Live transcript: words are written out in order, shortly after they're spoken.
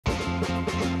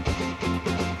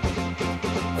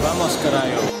Vamos,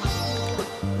 carajo.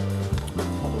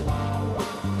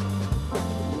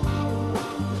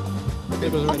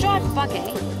 I'll drive a buggy.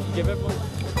 Give everyone.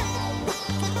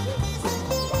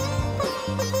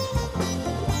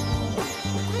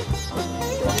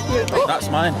 That's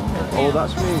mine. Oh,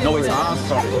 that's me. No, it's ours,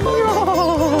 sorry.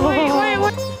 Wait.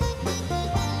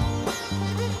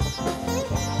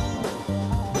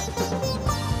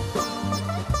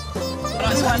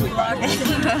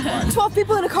 12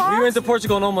 people in a car? We went to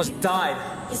Portugal and almost died.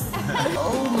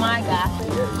 Oh my god.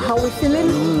 How we feeling?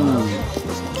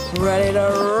 Ready to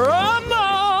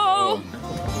rumble!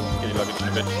 Can you love it in a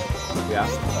bit? Yeah.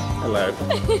 Hello.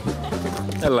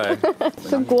 Hello.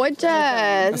 So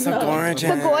gorgeous. So gorgeous.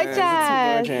 So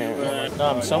gorgeous.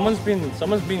 Damn, someone's been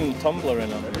Tumblr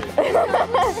in on it.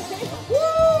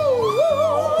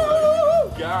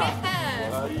 Yeah.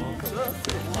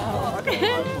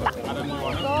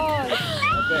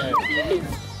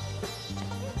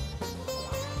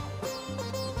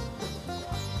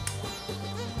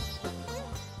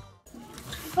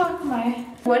 Fuck my.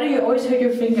 Why do you always hurt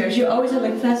your fingers? You always have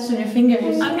like plasters on your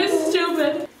fingers. I'm just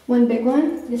stupid. One big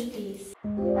one? Yes, please. Oh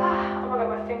my god,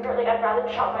 my finger. Like, I'd rather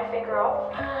chop my finger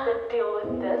off than deal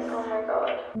with this. Oh my god.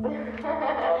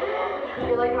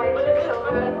 You're like my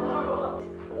children.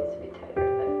 It needs to be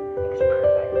tighter, but it's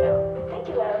perfect now. Thank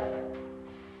you, love.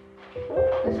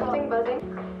 There's something buzzing.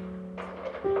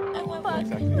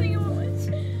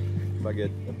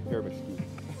 Baguette, pyramid.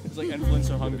 It's like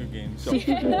influencer Hunger Games.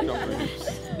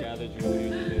 Gathered you earlier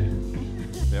today.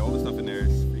 Yeah, all the stuff in there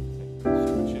is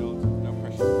super chilled, no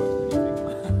pressure buttons or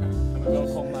anything. And we're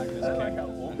gonna call Magnus cake.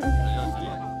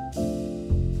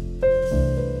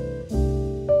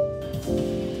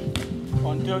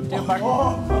 On, do a back.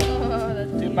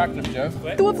 Do a backflip, Joe.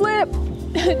 Do a flip!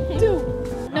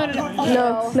 No.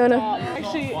 No.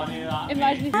 Actually,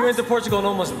 imagine if We went to Portugal and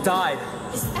almost died.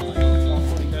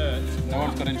 No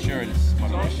one's got insurance, by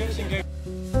the way.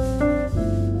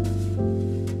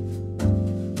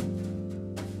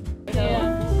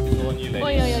 yeah.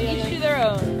 Each to their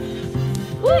own.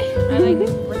 Woo! I like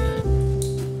it.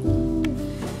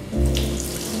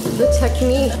 The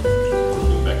technique.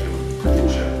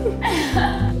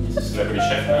 Celebrity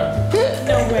chef now.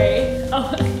 No way.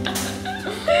 Oh.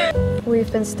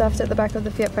 We've been stuffed at the back of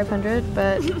the Fiat 500,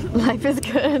 but life is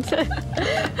good.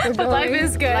 Life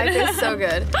is good. Life is so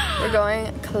good. We're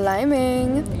going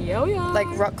climbing. Yo. Like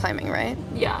rock climbing, right?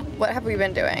 Yeah. What have we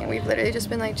been doing? We've literally just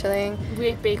been like chilling. We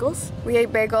ate bagels. We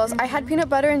ate bagels. I had peanut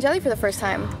butter and jelly for the first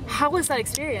time. How was that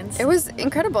experience? It was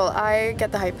incredible. I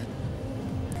get the hype.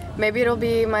 Maybe it'll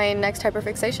be my next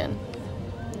hyperfixation.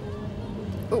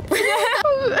 Ooh.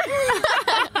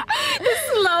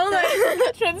 Slow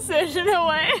transition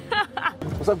away.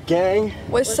 What's up, gang?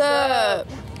 What's up?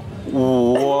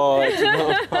 What?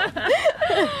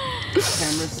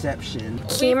 Cameraception.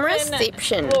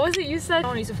 Cameraception. What was it you said? I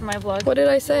want to use it for my vlog. What did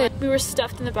I say? We were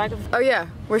stuffed in the back of. Oh yeah,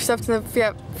 we're stuffed in the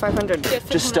Fiat 500.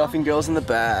 Just stuffing girls in the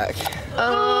back.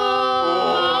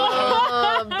 Oh,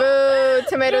 boo!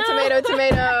 Tomato.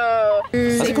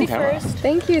 Safety first.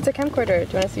 Thank you. It's a camcorder.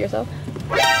 Do you want to see yourself?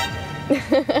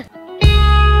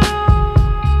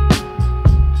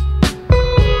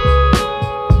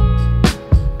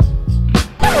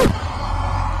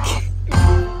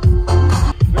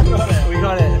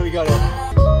 We got it.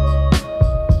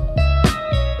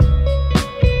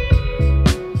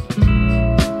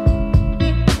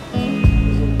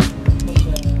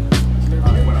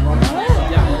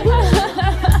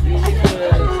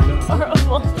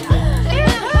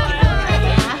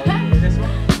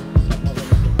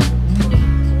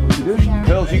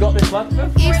 Girls, you got this one?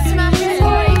 You smashed it.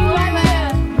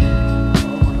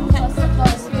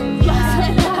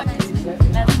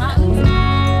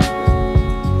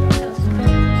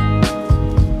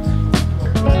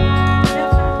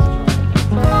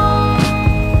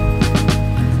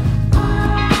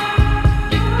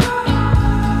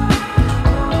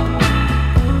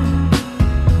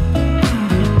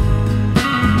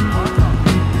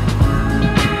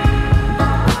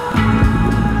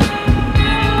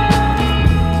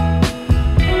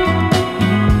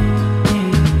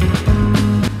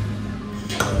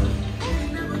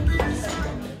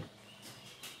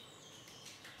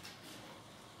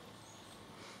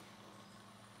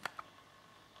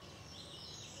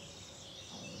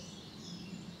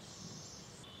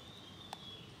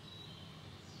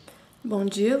 Bom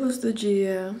dia, luz do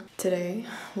dia. Today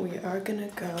we are gonna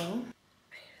go.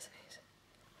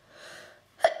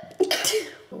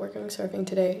 We're going surfing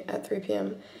today at 3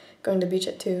 p.m. Going to beach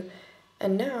at 2.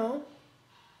 And now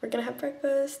we're gonna have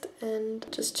breakfast and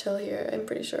just chill here, I'm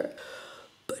pretty sure.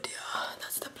 But yeah,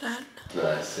 that's the plan.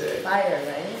 Nice, sick. Fire,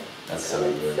 right? That's so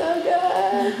good. So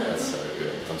good. That's so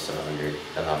good. I'm so hungry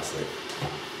and half asleep.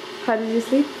 How did you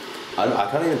sleep? I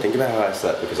can't even think about how I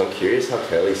slept because I'm curious how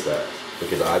Curly slept.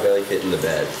 Because I barely fit in the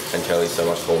bed and Curly's so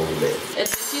much taller than me.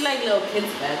 It's actually like little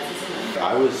kids' beds, isn't it?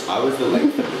 I was the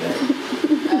length of the bed.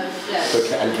 Oh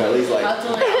shit. And Curly's like...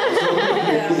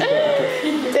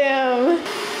 Damn.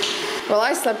 Well,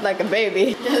 I slept like a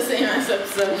baby. Yeah, same. I slept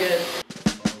so good.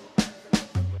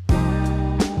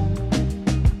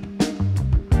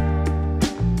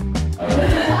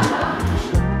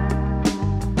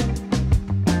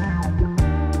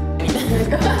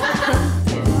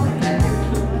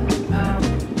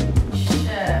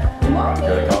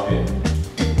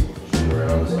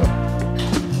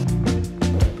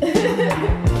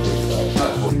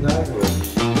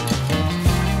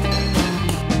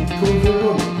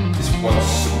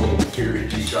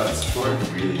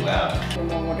 Really loud.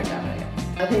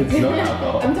 I think It's not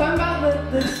alcohol. I'm talking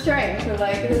about the strength, or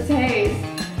like the taste.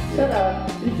 Shut up.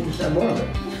 You can just have more of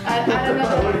it. I don't know.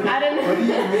 I don't know. What do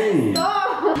you mean?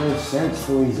 Stop! No sense,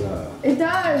 Louisa. It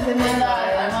does, and then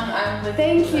I'm with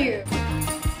thank you.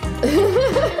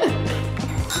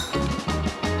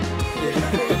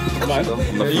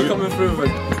 Are you coming through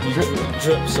with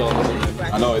drips on?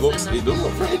 I know, it does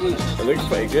look pretty good. It looks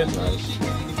pretty good, man.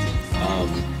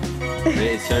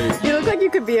 So, You look like you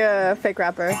could be a fake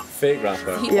rapper. Fake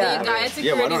rapper. Yeah. The guy at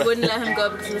security wouldn't let him go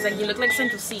because he was like, you look like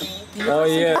Central C. Oh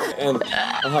yeah, and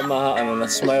I had my hat on and I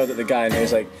smiled at the guy and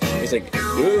he's like,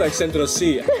 you look like Central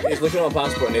C. He's looking at my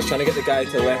passport and he's trying to get the guy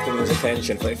to left him his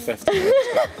attention for like 50 minutes.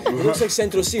 He looks like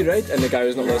Central C, right? And the guy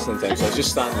was not listening to him, so I was just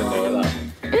standing there like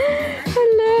that.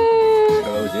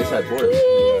 Hello. oh, this had more.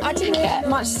 I didn't get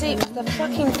much sleep. The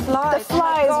fucking flies. The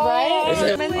flies,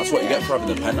 right? That's what you get for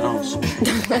having a penthouse.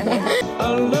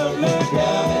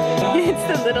 It's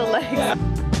the little legs.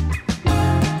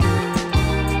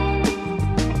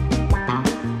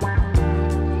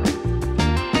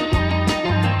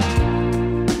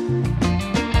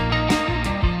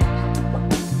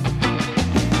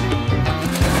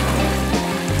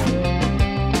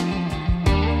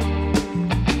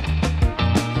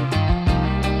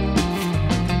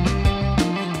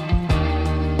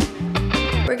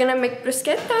 We're gonna make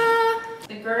bruschetta.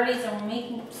 The girlies are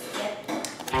making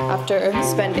bruschetta. After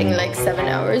spending like 7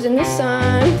 hours in the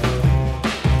sun.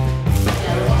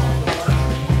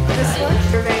 This one?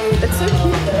 It's so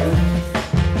cute though.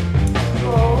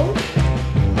 Oh.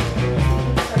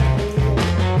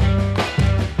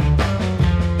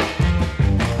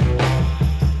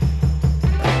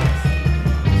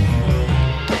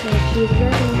 Okay, she's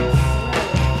ready.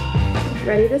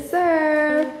 Ready to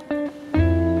serve.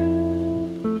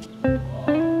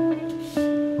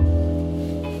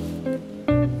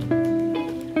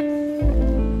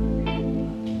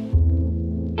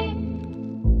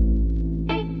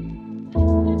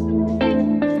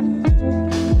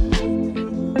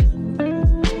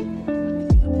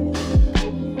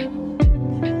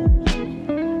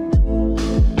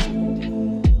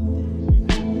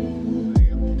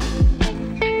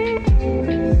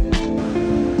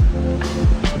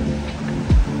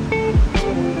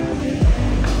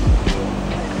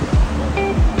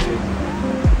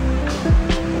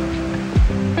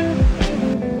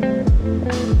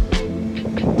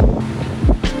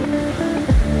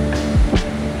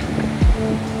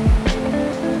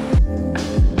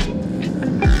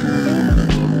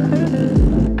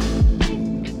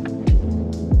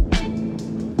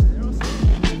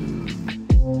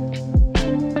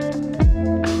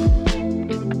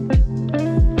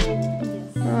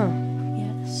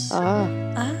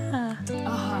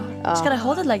 Just gotta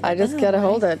hold it like that. I just gotta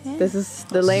hold it. This is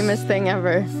the lamest thing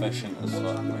ever. Efficient as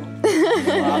fuck, man. What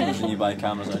happens when you buy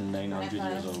cameras that are 900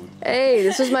 years old? Hey,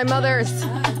 this was my mother's.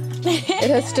 It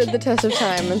has stood the test of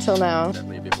time until now.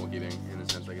 Definitely a bit more giving in the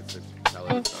sense like it's a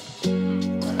salad stuff.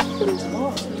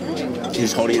 You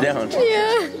just holding it down.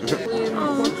 Yeah.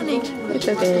 Oh, honey. It's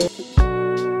okay.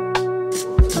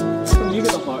 You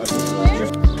get the heart of it.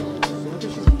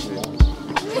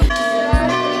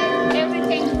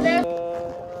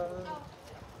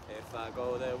 If I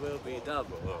go, there will be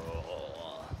double.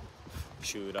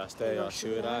 Should I stay or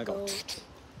should I go?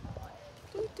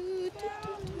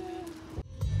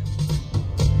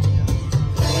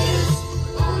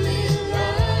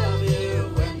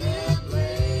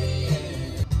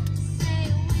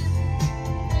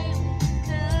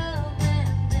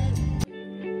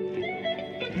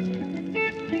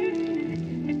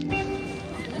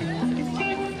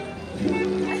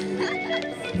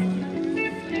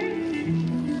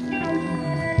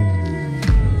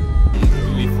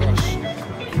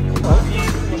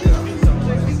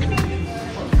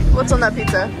 What's on that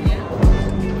pizza?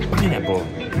 Pineapple.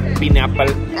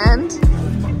 Pineapple. And?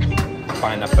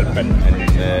 Pineapple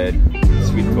and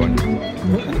sweet corn.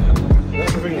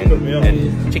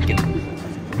 and chicken.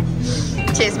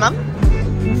 Cheers, Mum.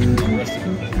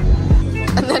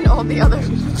 And then all the other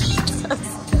pizzas.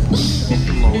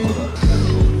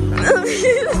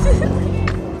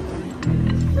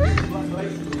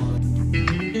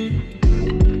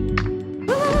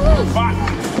 Fuck!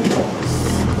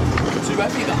 Too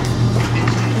heavy that.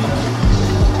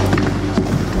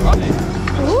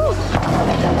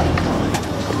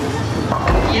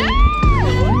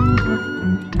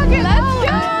 Okay, let's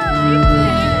go!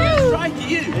 Right to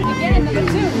you. Again, number 2.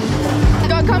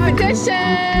 Got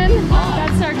competition!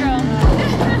 That's our girl. I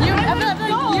feel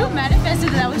like you manifested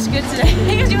that I was good today.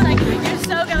 Because you were like, you're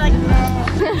so good, like,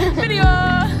 video.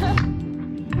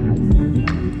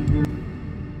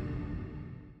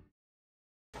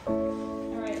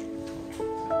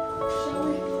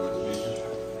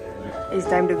 It's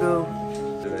time to go.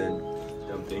 Doing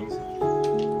dumb things. I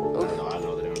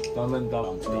know they're doing.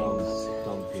 Dumpies.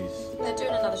 They're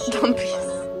doing another show. Dumpies.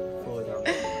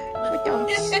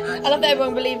 I love that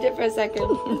everyone believed it for a second.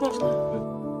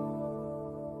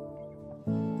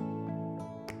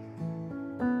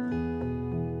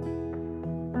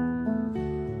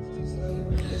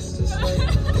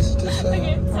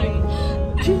 Okay, sorry.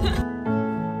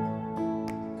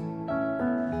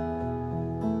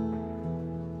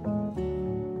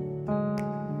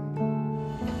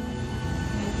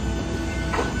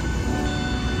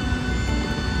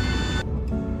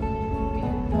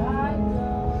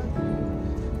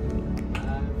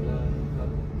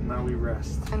 Now we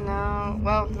rest. No,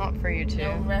 well, not for you two.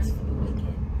 Rest.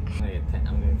 I'm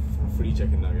getting free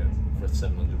chicken nuggets for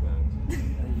 700.